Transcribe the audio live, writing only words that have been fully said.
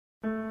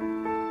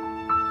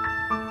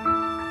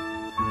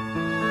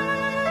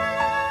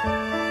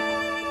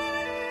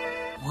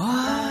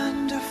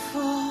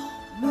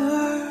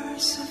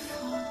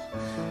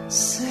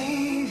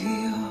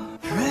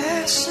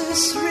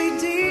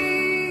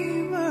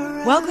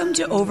Welcome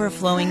to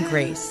Overflowing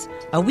Grace,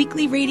 a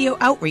weekly radio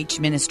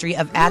outreach ministry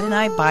of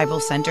Adonai Bible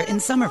Center in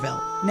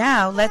Somerville.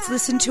 Now, let's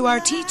listen to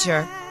our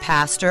teacher,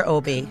 Pastor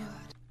Obi.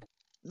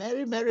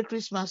 Merry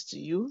Christmas to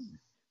you.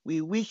 We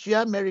wish you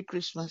a Merry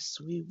Christmas.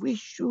 We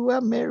wish you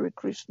a Merry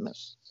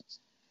Christmas.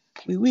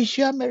 We wish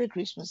you a Merry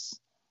Christmas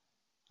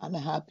and a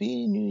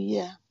Happy New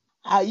Year.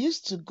 I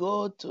used to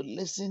go to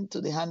listen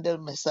to the Handel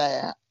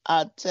Messiah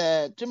at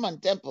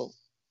Truman Temple.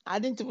 I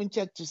didn't even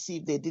check to see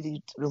if they did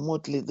it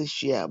remotely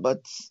this year,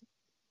 but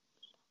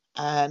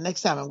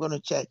next time I'm going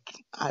to check.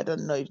 I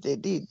don't know if they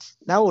did.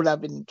 That would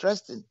have been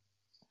interesting.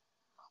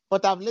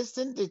 But I've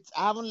listened it.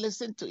 I haven't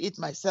listened to it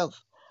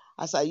myself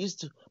as I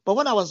used to. But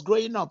when I was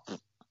growing up,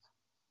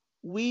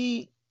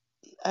 I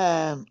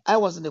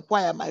was in the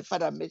choir. My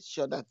father made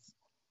sure that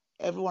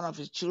every one of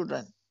his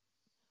children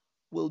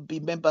will be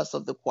members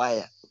of the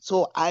choir.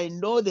 So I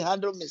know the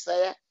Handel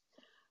Messiah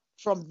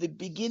from the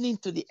beginning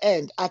to the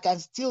end. I can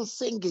still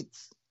sing it,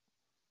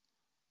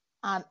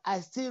 and I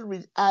still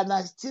read, and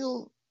I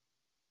still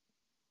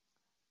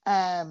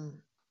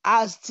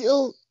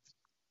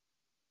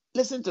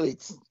listen to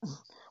it.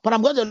 But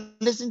I'm going to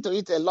listen to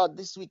it a lot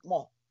this week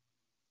more.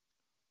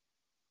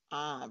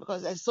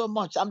 Because there's so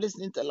much. I'm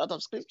listening to a lot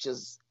of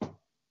scriptures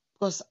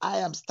because I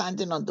am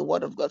standing on the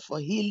word of God for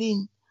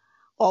healing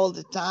all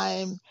the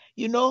time.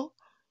 You know,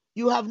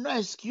 you have no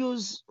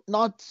excuse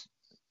not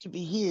to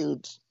be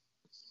healed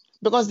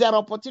because there are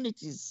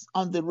opportunities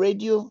on the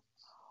radio.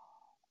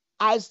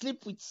 I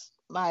sleep with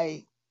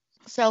my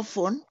cell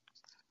phone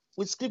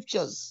with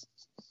scriptures.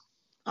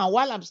 And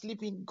while I'm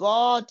sleeping,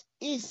 God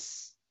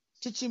is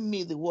teaching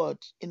me the word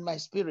in my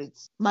spirit.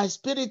 My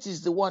spirit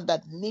is the one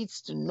that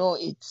needs to know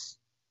it.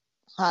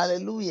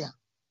 Hallelujah.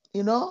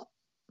 You know,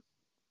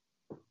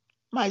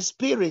 my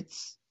spirit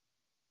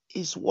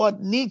is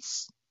what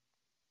needs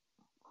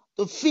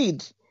to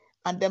feed,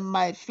 and then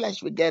my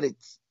flesh will get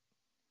it.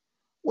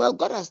 Well,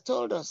 God has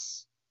told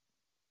us,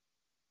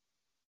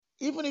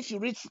 even if you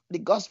read the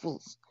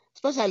Gospels,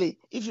 especially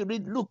if you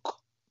read Luke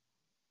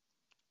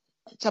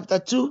chapter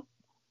 2,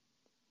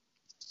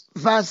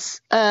 verse,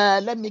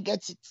 let me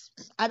get it.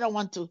 I don't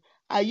want to.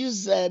 I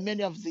use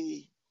many of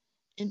the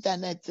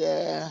internet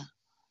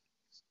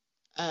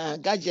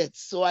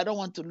gadgets, so I don't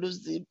want to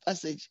lose the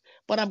passage.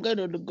 But I'm going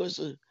to go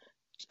to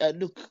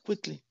look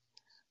quickly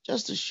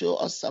just to show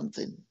us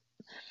something.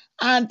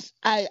 And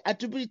I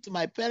attribute it to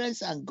my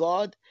parents and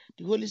God,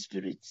 the Holy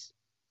Spirit,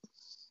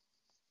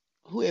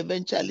 who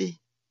eventually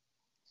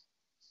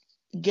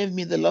gave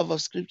me the love of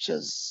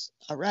scriptures.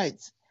 All right.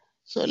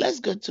 So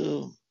let's go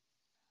to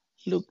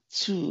Luke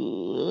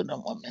 2. No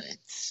more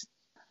minutes.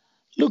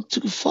 Luke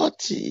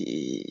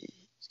 2:40.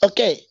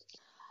 Okay.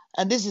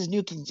 And this is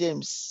New King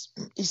James.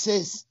 It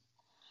says,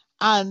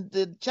 and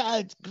the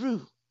child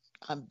grew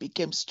and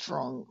became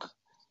strong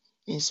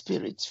in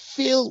spirit,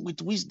 filled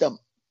with wisdom,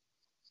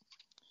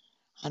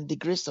 and the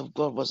grace of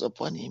God was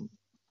upon him.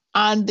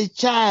 And the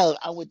child,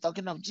 and we're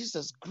talking of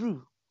Jesus,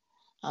 grew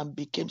and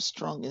became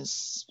strong in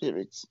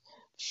spirit,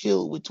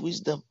 filled with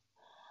wisdom,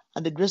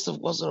 and the grace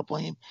of God was upon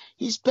him.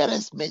 His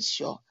parents made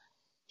sure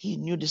he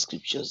knew the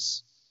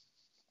scriptures.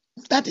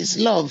 That is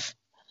love.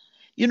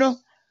 You know,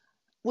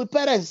 with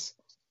parents,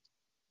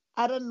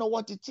 I don't know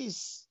what it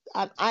is.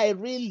 And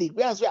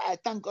that's why I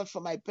thank God for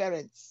my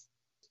parents.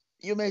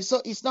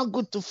 So it's not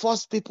good to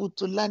force people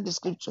to learn the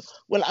scripture.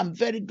 Well, I'm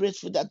very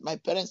grateful that my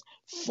parents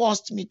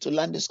forced me to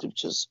learn the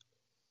scriptures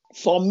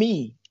for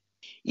me.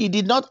 It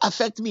did not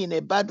affect me in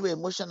a bad way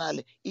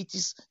emotionally. It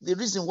is the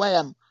reason why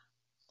I'm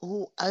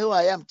who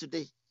I am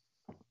today.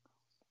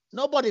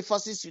 Nobody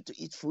forces you to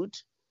eat food,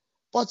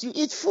 but you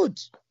eat food.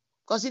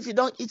 Because if you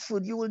don't eat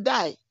food, you will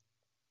die.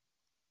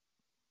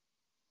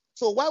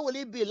 So why will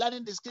it be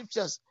learning the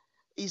scriptures?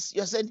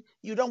 You're saying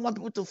you don't want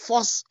people to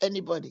force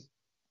anybody.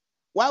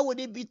 Why would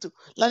it be to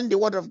learn the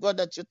word of God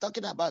that you're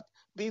talking about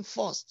being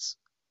forced?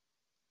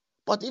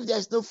 But if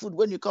there's no food,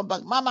 when you come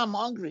back, Mama, I'm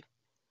hungry.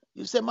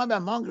 You say, Mama,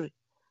 I'm hungry.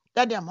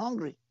 Daddy, I'm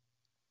hungry.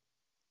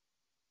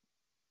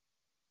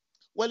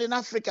 Well, in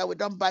Africa, we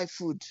don't buy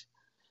food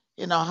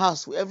in our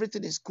house.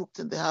 Everything is cooked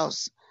in the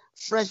house.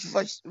 Fresh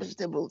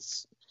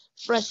vegetables,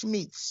 fresh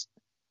meats.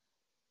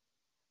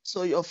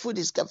 So your food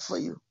is kept for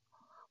you.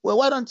 Well,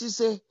 why don't you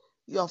say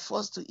you are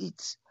forced to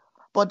eat?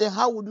 But then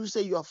how would you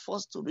say you are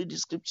forced to read the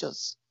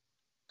scriptures?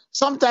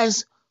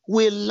 Sometimes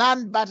we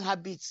learn bad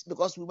habits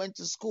because we went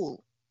to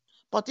school.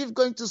 But if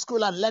going to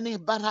school and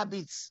learning bad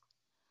habits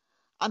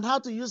and how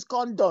to use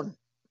condom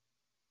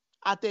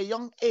at a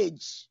young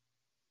age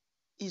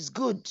is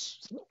good,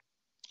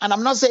 and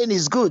I'm not saying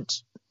it's good,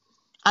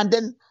 and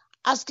then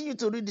asking you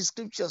to read the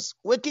scriptures,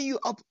 waking you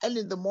up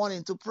early in the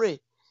morning to pray,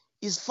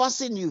 is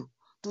forcing you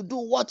to do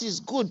what is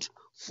good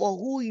for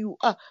who you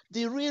are.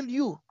 The real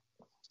you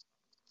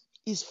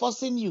is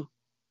forcing you.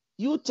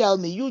 You tell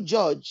me, you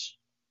judge.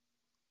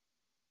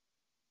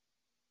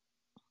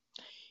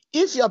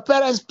 If your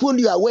parents pull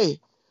you away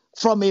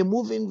from a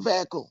moving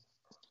vehicle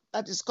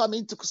that is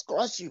coming to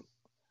crush you,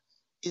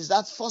 is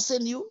that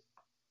forcing you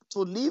to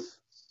live?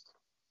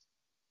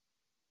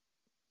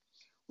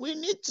 We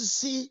need to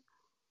see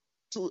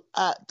to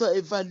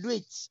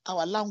evaluate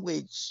our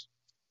language.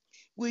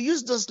 We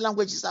use those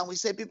languages and we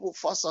say people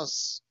force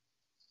us.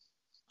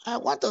 I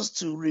want us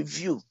to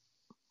review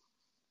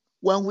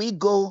when we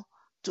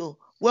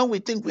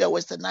think we are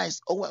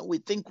westernized, or when we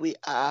think we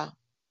are,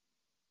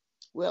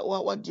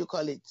 what do you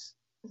call it?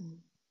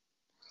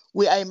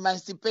 We are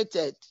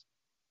emancipated,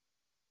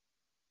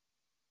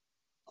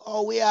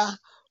 or we are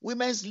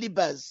women's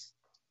libers,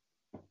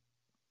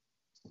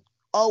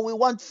 or we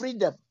want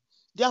freedom.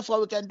 Therefore,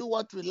 we can do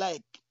what we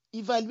like.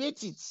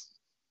 Evaluate it.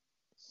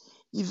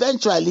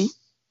 Eventually,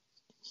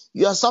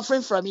 you are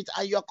suffering from it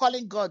and you are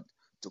calling God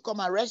to come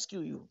and rescue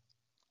you.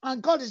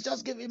 And God is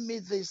just giving me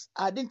this.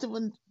 I didn't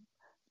even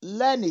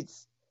learn it.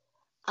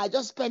 I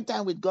just spent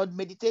time with God,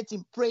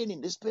 meditating, praying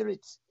in the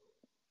Spirit.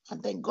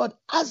 And then God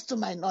adds to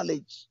my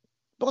knowledge.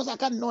 Because I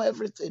can't know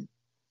everything.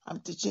 I'm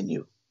teaching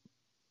you.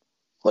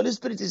 Holy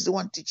Spirit is the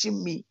one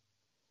teaching me.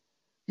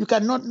 You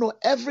cannot know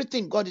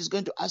everything God is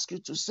going to ask you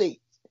to say.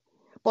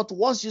 But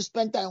once you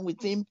spend time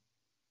with Him,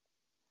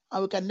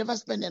 and we can never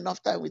spend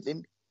enough time with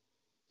Him,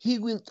 He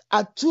will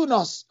attune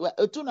our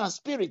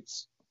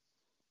spirits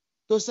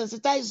to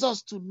sensitize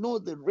us to know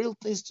the real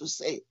things to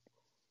say,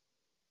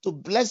 to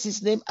bless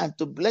His name and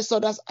to bless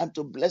others and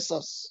to bless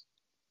us,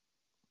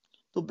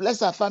 to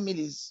bless our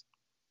families.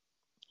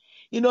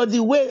 You know,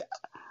 the way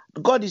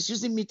God is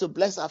using me to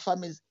bless our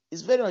families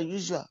is very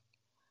unusual.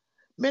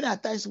 Many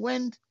times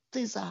when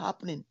things are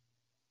happening,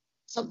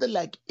 something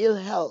like ill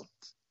health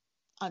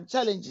and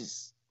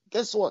challenges,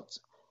 guess what?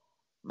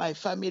 My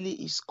family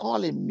is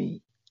calling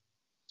me.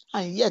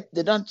 And yet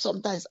they don't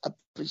sometimes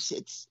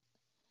appreciate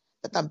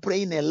that I'm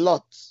praying a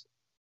lot.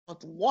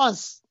 But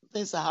once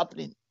things are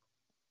happening,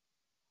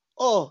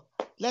 oh,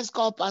 let's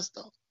call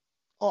pastor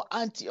or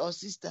auntie or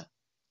sister.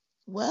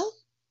 Well,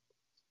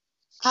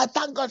 I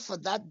thank God for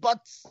that.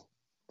 But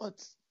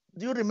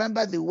do you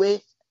remember the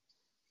way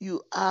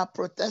you are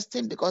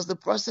protesting because the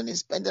person is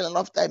spending a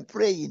lot of time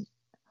praying?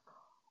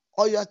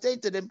 Or you are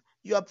saying to them,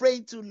 you are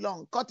praying too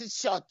long, cut it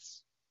short.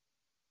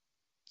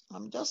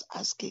 I'm just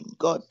asking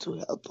God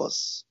to help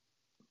us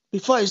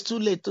before it's too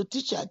late to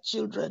teach our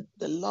children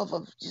the love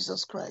of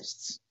Jesus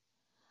Christ.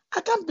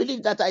 I can't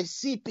believe that I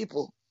see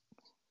people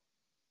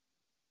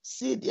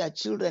see their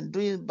children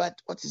doing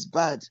what is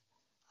bad,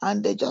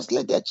 and they just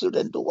let their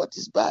children do what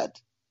is bad.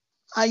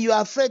 And you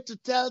are afraid to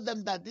tell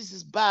them that this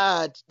is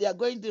bad. They are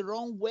going the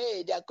wrong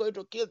way. They are going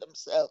to kill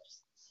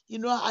themselves. You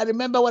know, I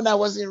remember when I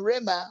was in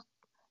Rhema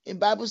in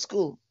Bible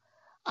school,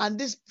 and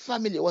this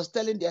family was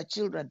telling their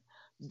children,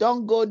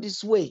 don't go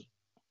this way.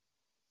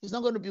 It's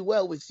not going to be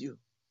well with you.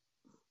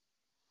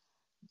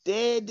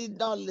 They did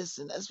not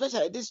listen,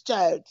 especially this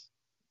child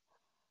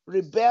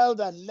rebelled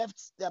and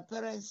left their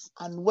parents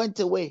and went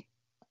away.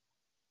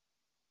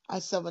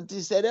 At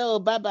 17, said, oh,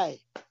 bye-bye.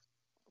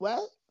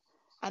 Well,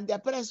 and their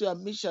parents were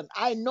on mission.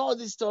 I know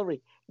this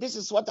story. This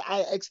is what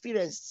I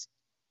experienced.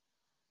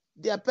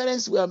 Their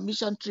parents were on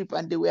mission trip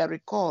and they were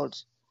recalled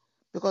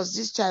because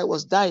this child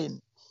was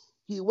dying.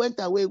 He went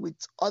away with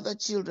other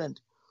children.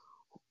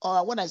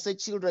 Or when I say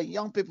children,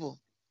 young people,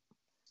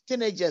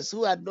 teenagers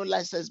who had no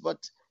license, but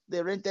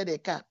they rented a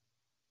car.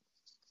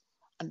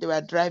 And they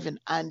were driving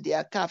and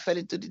their car fell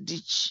into the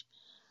ditch.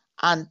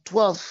 And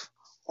 12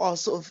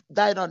 also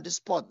died on the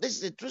spot. This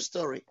is a true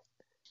story.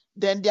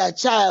 Then their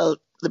child,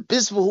 the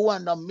people who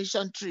went on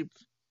mission trip,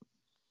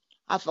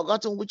 I've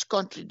forgotten which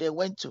country they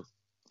went to.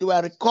 They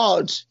were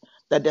recalled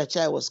that their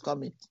child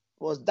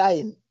was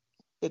dying.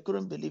 They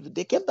couldn't believe it.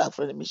 They came back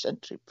from the mission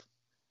trip.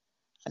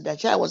 And their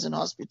child was in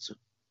hospital.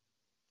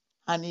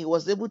 And he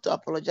was able to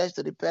apologize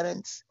to the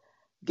parents,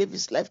 gave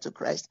his life to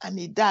Christ, and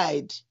he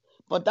died.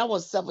 But that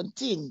was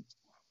 17.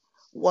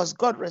 Was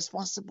God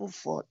responsible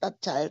for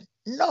that child?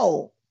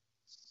 No.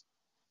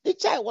 The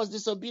child was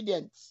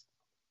disobedient.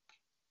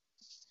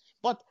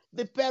 But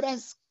the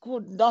parents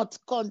could not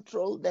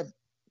control them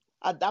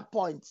at that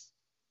point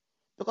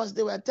because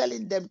they were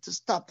telling them to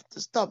stop,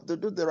 to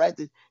do the right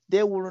thing.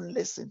 They wouldn't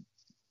listen.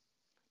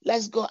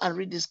 Let's go and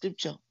read the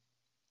scripture.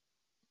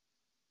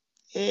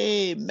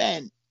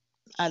 Amen.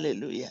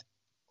 Hallelujah.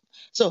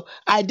 So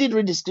I did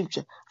read the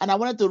scripture and I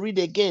wanted to read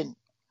again.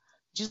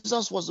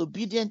 Jesus was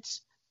obedient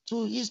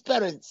to his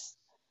parents.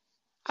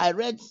 I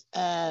read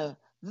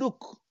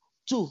Luke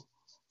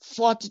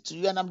 2:40 to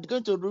you, and I'm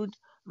going to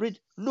read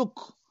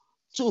Luke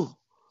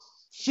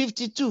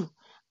 2:52.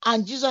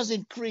 And Jesus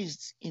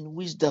increased in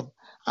wisdom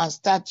and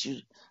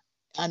stature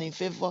and in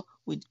favor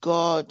with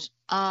God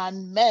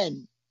and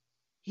men.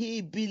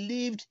 He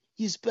believed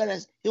his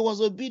parents. He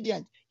was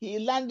obedient. He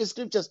learned the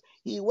scriptures.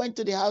 He went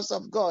to the house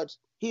of God.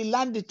 He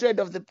learned the trade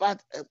of the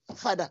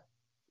father,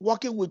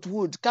 working with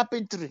wood,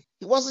 carpentry.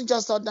 He wasn't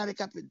just ordinary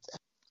carpenter.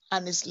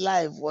 And his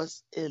life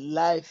was a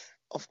life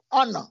of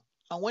honor.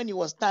 And when it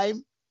was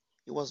time,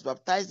 he was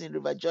baptized in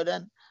River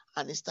Jordan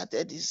and he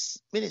started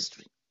his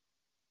ministry.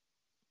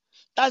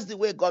 That's the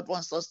way God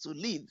wants us to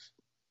live.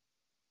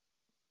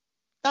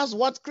 That's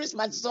what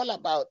Christmas is all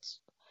about.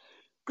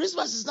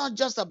 Christmas is not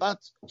just about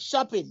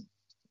shopping.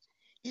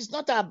 It's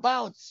not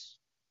about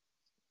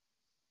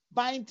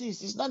buying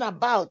things. It's not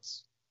about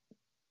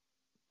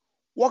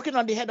Working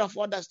on the head of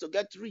others to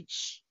get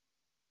rich.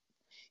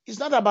 It's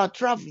not about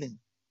traveling.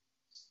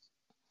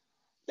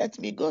 Let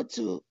me go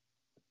to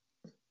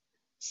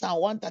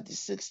Psalm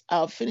 136.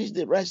 I'll finish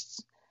the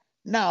rest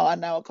now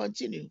and I'll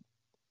continue.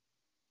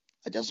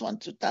 I just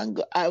want to thank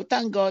God. I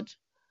thank God.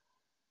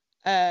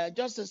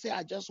 Just to say,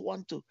 I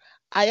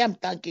am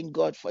thanking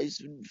God for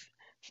His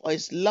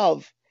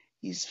love,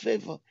 His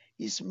favor,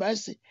 His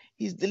mercy,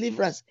 His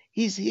deliverance,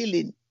 His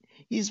healing,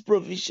 His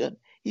provision,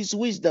 His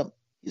wisdom,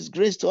 His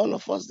grace to all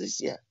of us this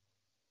year.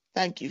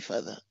 Thank you,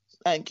 Father.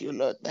 Thank you,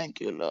 Lord.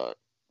 Thank you, Lord.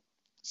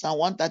 Psalm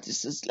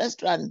 136. Let's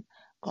try and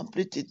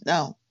complete it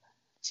now.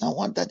 Psalm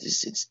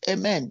 136.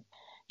 Amen.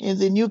 In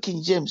the New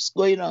King James,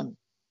 going on.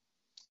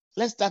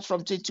 Let's start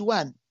from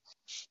 21.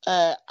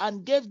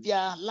 And gave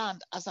their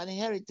land as an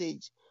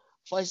heritage,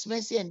 for His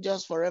mercy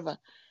endures forever.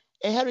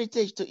 A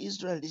heritage to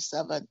Israel, His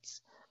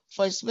servants,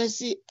 for His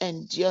mercy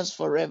endures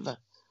forever.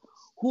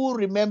 Who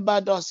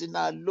remembered us in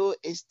our low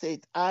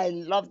estate? I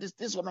love this.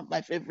 This is one of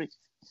my favorites.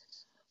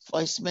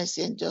 For His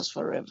mercy endures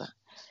forever.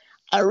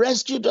 And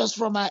rescued us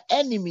from our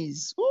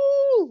enemies.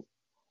 Woo!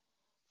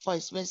 For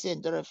His mercy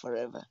endures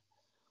forever.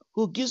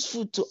 Who gives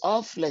food to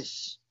all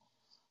flesh?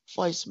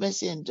 For His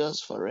mercy endures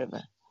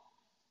forever.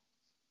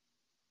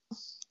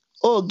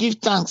 Oh, give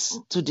thanks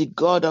to the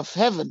God of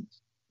heaven,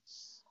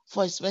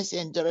 for His mercy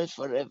endureth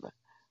forever.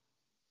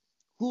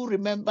 Who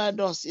remembered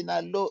us in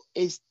our low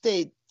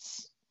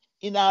estates,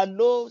 in our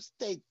low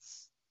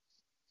states.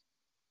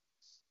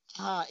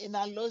 In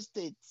our low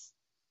states.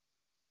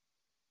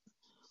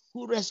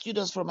 Who rescued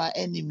us from our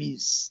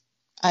enemies.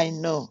 I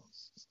know.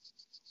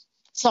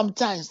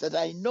 Sometimes that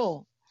I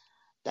know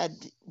that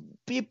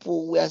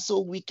people were so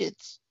wicked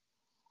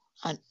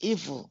and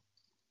evil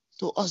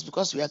to us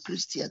because we are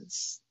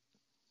Christians.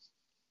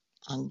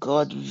 And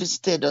God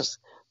visited us.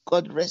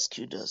 God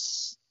rescued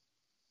us.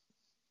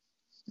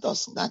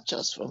 Thus snatched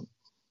us from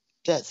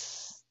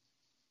death.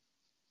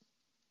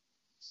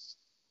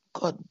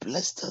 God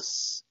blessed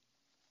us.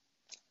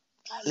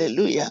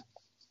 Hallelujah.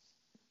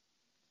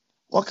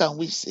 What can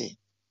we say?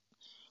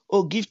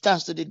 Oh, give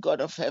thanks to the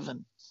God of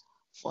heaven,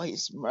 for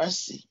His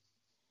mercy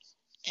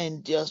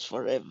endures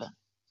forever.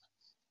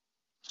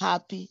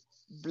 Happy,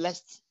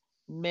 blessed,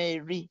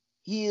 merry,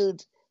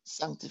 healed,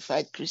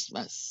 sanctified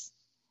Christmas.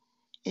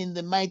 In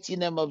the mighty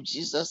name of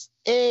Jesus.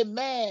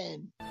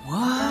 Amen.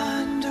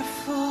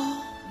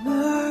 Wonderful,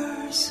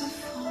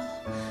 merciful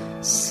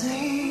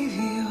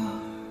Savior,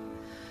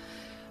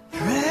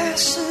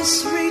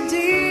 precious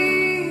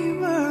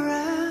Redeemer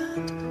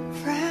and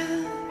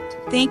friend.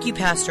 Thank you,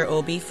 Pastor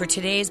Obi, for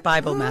today's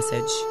Bible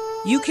message.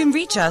 You can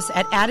reach us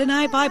at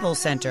Adonai Bible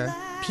Center,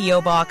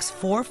 P.O. Box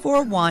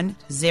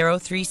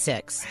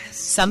 441036,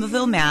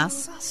 Somerville,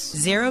 Mass.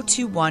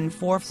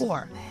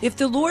 02144. If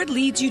the Lord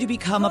leads you to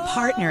become a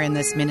partner in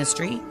this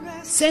ministry,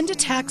 send a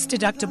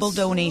tax-deductible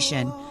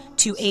donation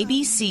to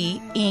ABC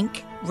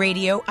Inc.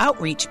 Radio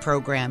Outreach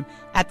Program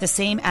at the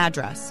same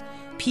address,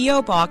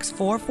 P.O. Box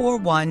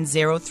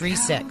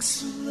 441036,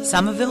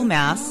 Somerville,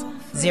 Mass.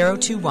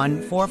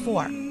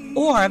 02144.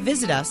 Or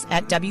visit us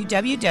at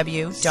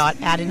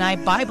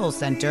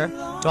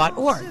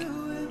www.AdonaiBibleCenter.org.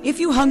 If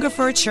you hunger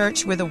for a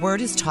church where the Word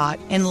is taught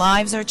and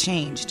lives are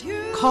changed,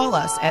 call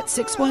us at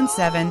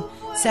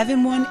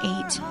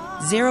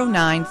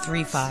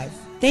 617-718-0935.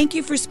 Thank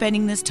you for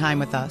spending this time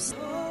with us.